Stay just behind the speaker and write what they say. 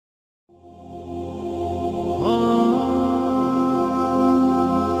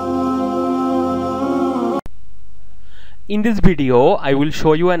In this video, I will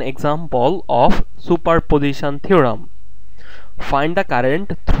show you an example of superposition theorem. Find the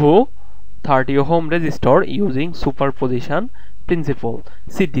current through 30 ohm resistor using superposition principle.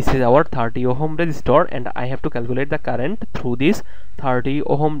 See, this is our 30 ohm resistor and I have to calculate the current through this 30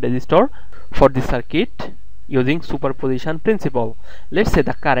 ohm resistor for the circuit using superposition principle. Let's say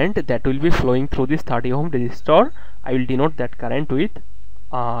the current that will be flowing through this 30 ohm resistor, I will denote that current with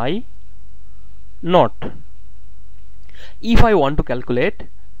I naught. If I want to calculate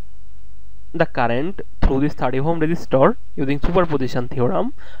the current through this 30 ohm resistor using superposition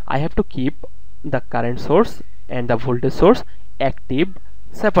theorem, I have to keep the current source and the voltage source active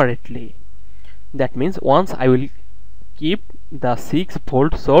separately. That means once I will keep the 6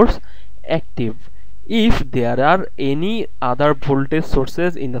 volt source active. If there are any other voltage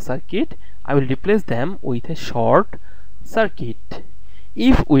sources in the circuit, I will replace them with a short circuit.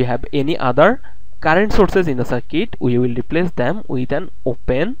 If we have any other current sources in the circuit, we will replace them with an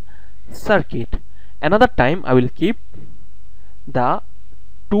open circuit. Another time I will keep the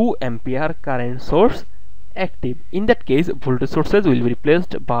 2 ampere current source active. In that case, voltage sources will be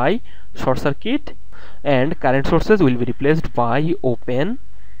replaced by short circuit and current sources will be replaced by open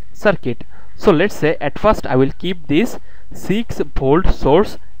circuit. So let's say at first I will keep this 6 volt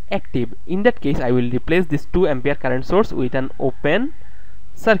source active. In that case, I will replace this 2 ampere current source with an open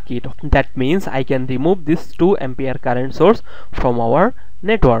circuit. That means I can remove this 2 ampere current source from our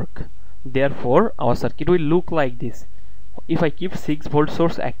network. Therefore our circuit will look like this. If I keep 6 volt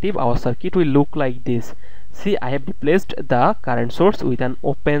source active, our circuit will look like this. See, I have replaced the current source with an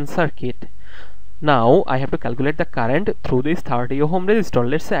open circuit. Now I have to calculate the current through this 30 ohm resistor.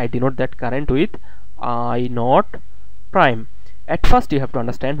 Let's say I denote that current with I naught prime. At first you have to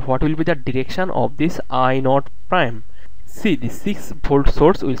understand what will be the direction of this I naught prime. See, the 6 volt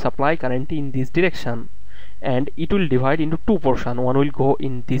source will supply current in this direction and it will divide into two portions. One will go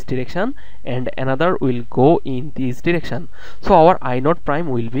in this direction and another will go in this direction. So our I naught prime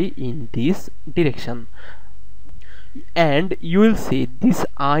will be in this direction. And you will see this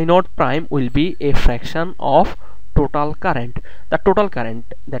I naught prime will be a fraction of total current. The total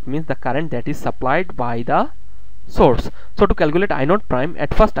current, that means the current that is supplied by the source. So to calculate I naught prime,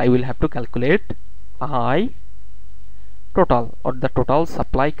 at first I will have to calculate I total or the total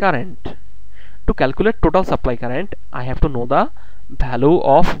supply current. To calculate total supply current, I have to know the value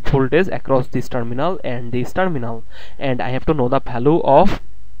of voltage across this terminal and this terminal, and I have to know the value of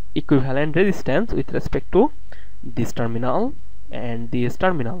equivalent resistance with respect to this terminal and this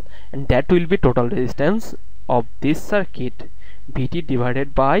terminal, and that will be total resistance of this circuit, Vt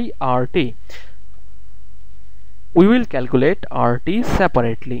divided by Rt. We will calculate Rt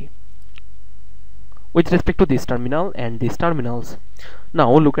separately with respect to this terminal and these terminals.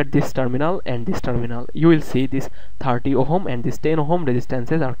 Now look at this terminal and this terminal. You will see this 30 ohm and this 10 ohm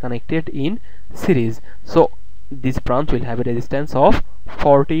resistances are connected in series. So this branch will have a resistance of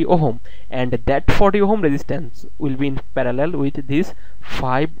 40 ohm and that 40 ohm resistance will be in parallel with this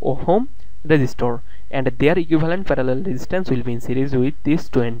 5 ohm resistor, and their equivalent parallel resistance will be in series with this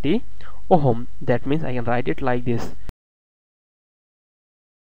 20 ohm. That means I can write it like this.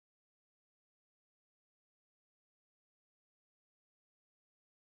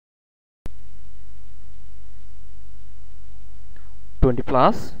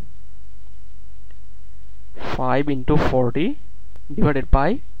 Plus 5 into 40 divided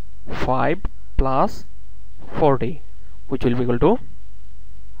by 5 plus 40, which will be equal to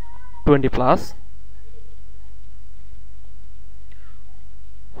 20 plus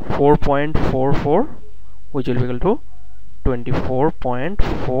 4.44, which will be equal to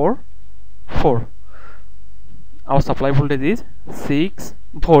 24.44. Our supply voltage is 6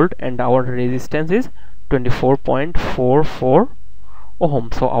 volt and our resistance is 24.44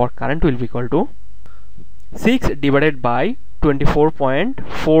 ohm. So our current will be equal to 6 divided by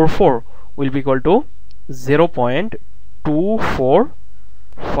 24.44 will be equal to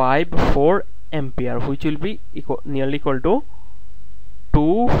 0.2454 ampere, which will be nearly equal to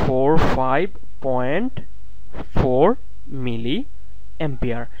 245.4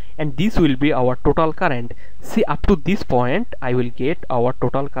 milliampere, and this will be our total current. See, up to this point I will get our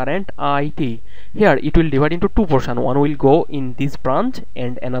total current IT. Here it will divide into two portions. One will go in this branch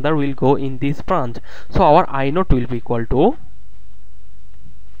and another will go in this branch. So our I naught will be equal to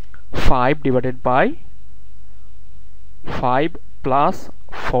 5 divided by 5 plus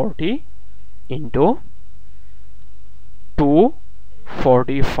 40 into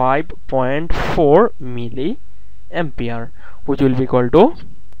 245.4 milliampere, which will be equal to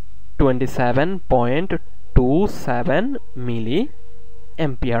 27.27 milliampere.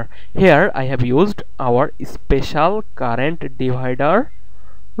 ampere. Here I have used our special current divider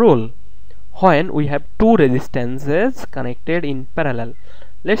rule. When we have two resistances connected in parallel,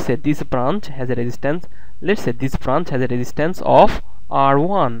 let's say this branch has a resistance, of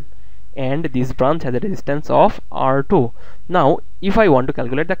R1 and this branch has a resistance of R2. Now if I want to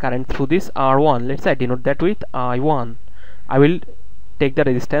calculate the current through this R1, let's say I denote that with I1, I will take the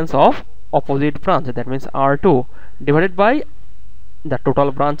resistance of opposite branch, that means R2, divided by the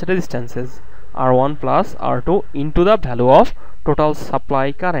total branch resistances R1 plus R2 into the value of total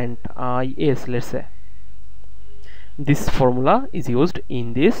supply current IS. Let's say this formula is used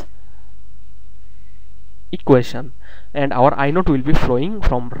in this equation, and our I naught will be flowing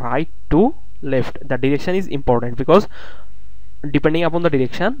from right to left. The direction is important because depending upon the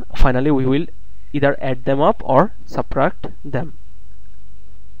direction, finally we will either add them up or subtract them.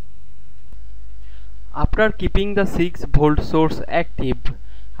 After keeping the 6 volt source active,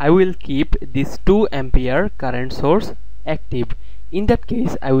 I will keep this 2 ampere current source active. In that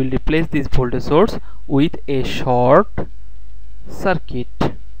case, I will replace this voltage source with a short circuit.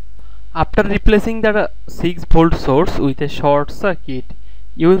 After replacing the 6 volt source with a short circuit,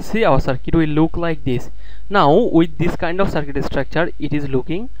 you will see our circuit will look like this. Now with this kind of circuit structure, it is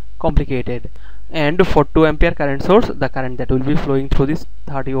looking complicated, and for 2 ampere current source, the current that will be flowing through this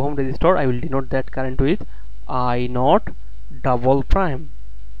 30 ohm resistor, I will denote that current with I naught double prime.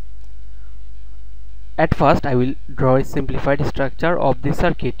 At first I will draw a simplified structure of the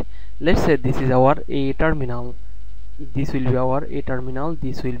circuit. Let's say this is our A terminal, this will be our A terminal,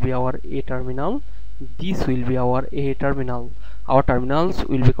 this will be our A terminal, this will be our A terminal. Our terminals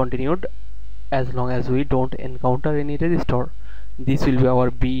will be continued as long as we don't encounter any resistor. This will be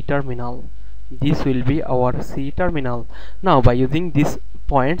our B terminal, this will be our C terminal. Now by using these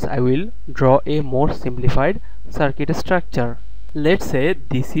points, I will draw a more simplified circuit structure. Let's say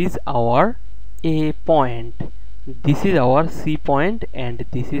this is our A point, this is our C point, and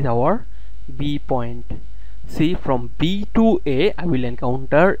this is our B point. See, from B to A, I will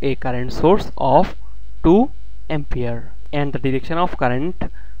encounter a current source of 2 ampere, and the direction of current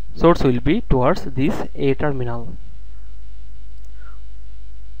source will be towards this A terminal.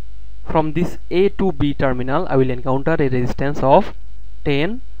 From this A to B terminal, I will encounter a resistance of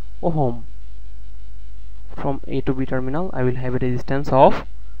 10 ohm. From A to B terminal, I will have a resistance of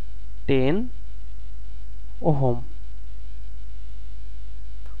 10 ohm.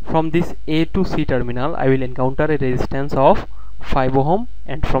 From this A to C terminal, I will encounter a resistance of 5 ohm,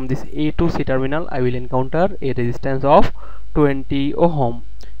 and from this A to C terminal, I will encounter a resistance of 20 ohm.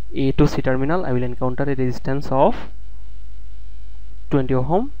 A to C terminal, I will encounter a resistance of 20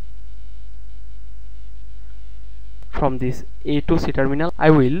 ohm. From this A to C terminal, I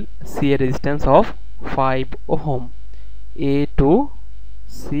will see a resistance of 5 ohm. A to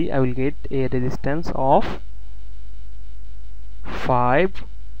C, I will get a resistance of 5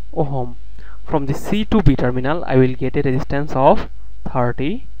 ohm. From the C to B terminal, I will get a resistance of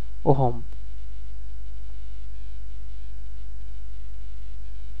 30 ohm.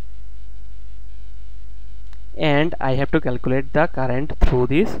 And I have to calculate the current through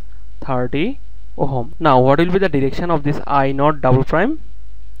this 30 ohm. Now what will be the direction of this I naught double prime?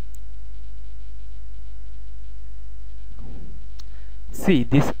 See,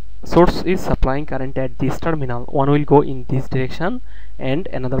 this source is supplying current at this terminal. One will go in this direction and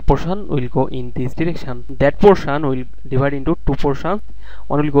another portion will go in this direction. That portion will divide into 2 portions.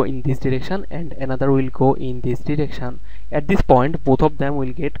 One will go in this direction and another will go in this direction. At this point, both of them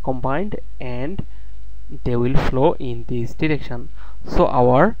will get combined and they will flow in this direction. So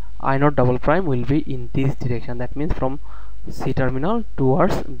our I naught double prime will be in this direction. That means from C terminal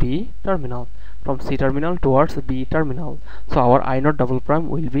towards B terminal, from C terminal towards B terminal. So our I naught double prime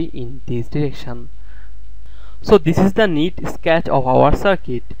will be in this direction. So this is the neat sketch of our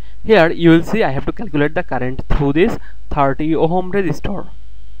circuit. Here you will see I have to calculate the current through this 30 ohm resistor.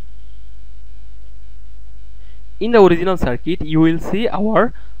 In the original circuit, you will see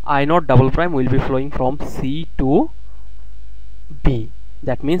our I naught double prime will be flowing from C to B.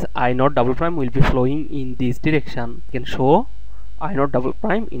 That means I naught double prime will be flowing in this direction. You can show I naught double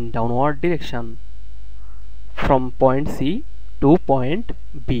prime in downward direction from point C to point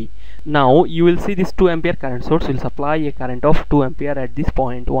B. Now you will see this 2 ampere current source will supply a current of 2 ampere at this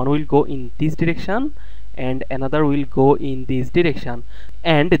point. One will go in this direction and another will go in this direction,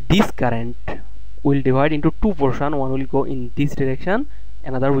 and this current will divide into 2 portions. One will go in this direction,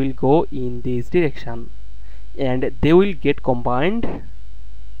 another will go in this direction, and they will get combined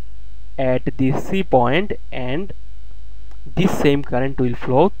at this C point, and this same current will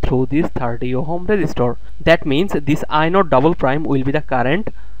flow through this 30 ohm resistor. That means this I naught double prime will be the current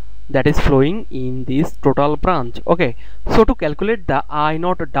that is flowing in this total branch. Okay, so to calculate the I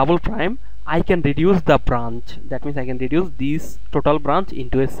naught double prime, I can reduce the branch. That means I can reduce this total branch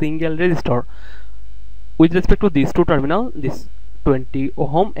into a single resistor. With respect to these two terminals, this 20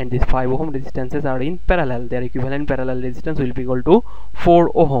 ohm and this 5 ohm resistances are in parallel. Their equivalent parallel resistance will be equal to 4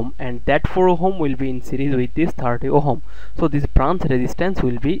 ohm, and that 4 ohm will be in series with this 30 ohm. So this branch resistance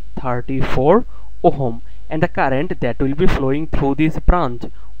will be 34 ohm, and the current that will be flowing through this branch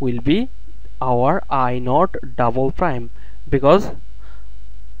will be our I naught double prime, because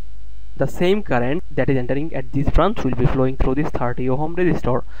the same current that is entering at this branch will be flowing through this 30 ohm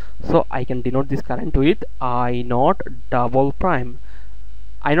resistor. So I can denote this current with I naught double prime.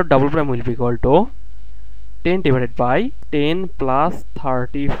 I naught double prime will be equal to 10 divided by 10 plus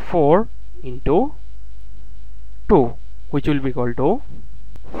 34 into 2, which will be equal to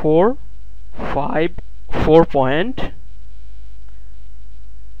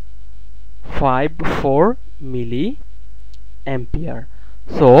 4.54 milliampere.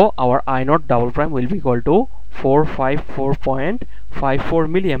 So our I naught double prime will be equal to 454.54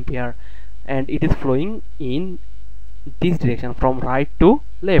 milliampere, and it is flowing in this direction from right to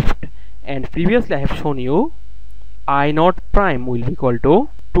left. And previously I have shown you I naught prime will be equal to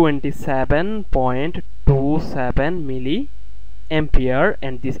 27.27 milliampere,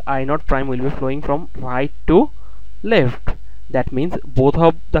 and this I naught prime will be flowing from right to left. That means both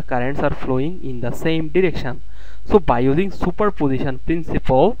of the currents are flowing in the same direction. So by using superposition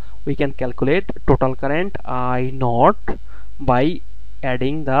principle, we can calculate total current I naught by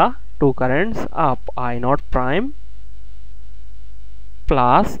adding the two currents up, I naught prime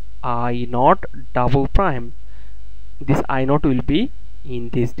plus I naught double prime. This I naught will be in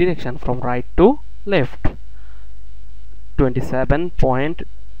this direction from right to left.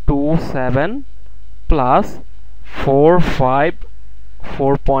 27.27 plus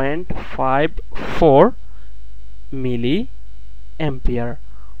 4.54 milliampere,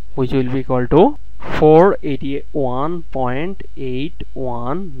 which will be equal to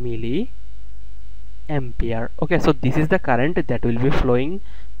 481.81 milliampere. Okay, so this is the current that will be flowing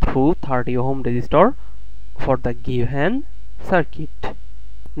through 30 ohm resistor for the given circuit.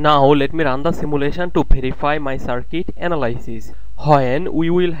 Now let me run the simulation to verify my circuit analysis. When we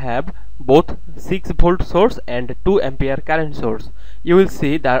will have both 6 volt source and 2 ampere current source, you will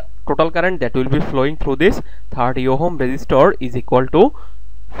see the total current that will be flowing through this 30 ohm resistor is equal to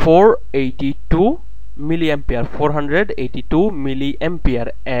 482 milliampere, 482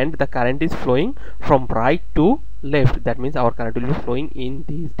 milliampere, and the current is flowing from right to left. That means our current will be flowing in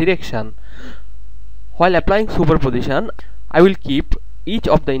this direction. While applying superposition, I will keep each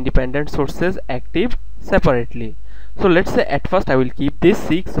of the independent sources active separately. So let's say at first I will keep this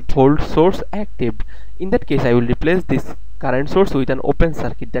 6 volt source active. In that case, I will replace this current source with an open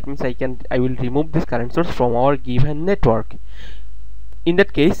circuit. That means I will remove this current source from our given network. In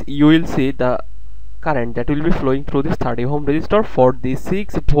that case, you will see the current that will be flowing through this 30 ohm resistor for the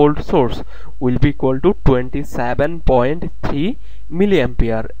 6 volt source will be equal to 27.3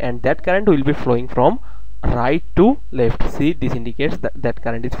 milliampere, and that current will be flowing from right to left. See, this indicates that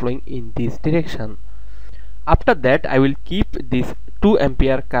current is flowing in this direction. After that, I will keep this 2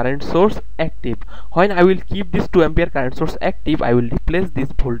 ampere current source active. When I will keep this 2 ampere current source active, I will replace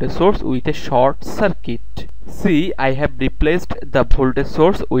this voltage source with a short circuit. See, I have replaced the voltage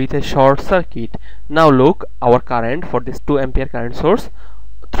source with a short circuit. Now look, our current for this 2 ampere current source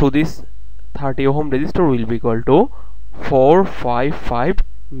through this 30 ohm resistor will be equal to 455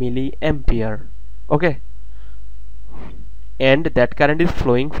 milliampere. Okay, and that current is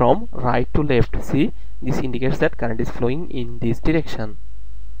flowing from right to left. See, this indicates that current is flowing in this direction.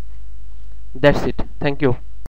 That's it. Thank you.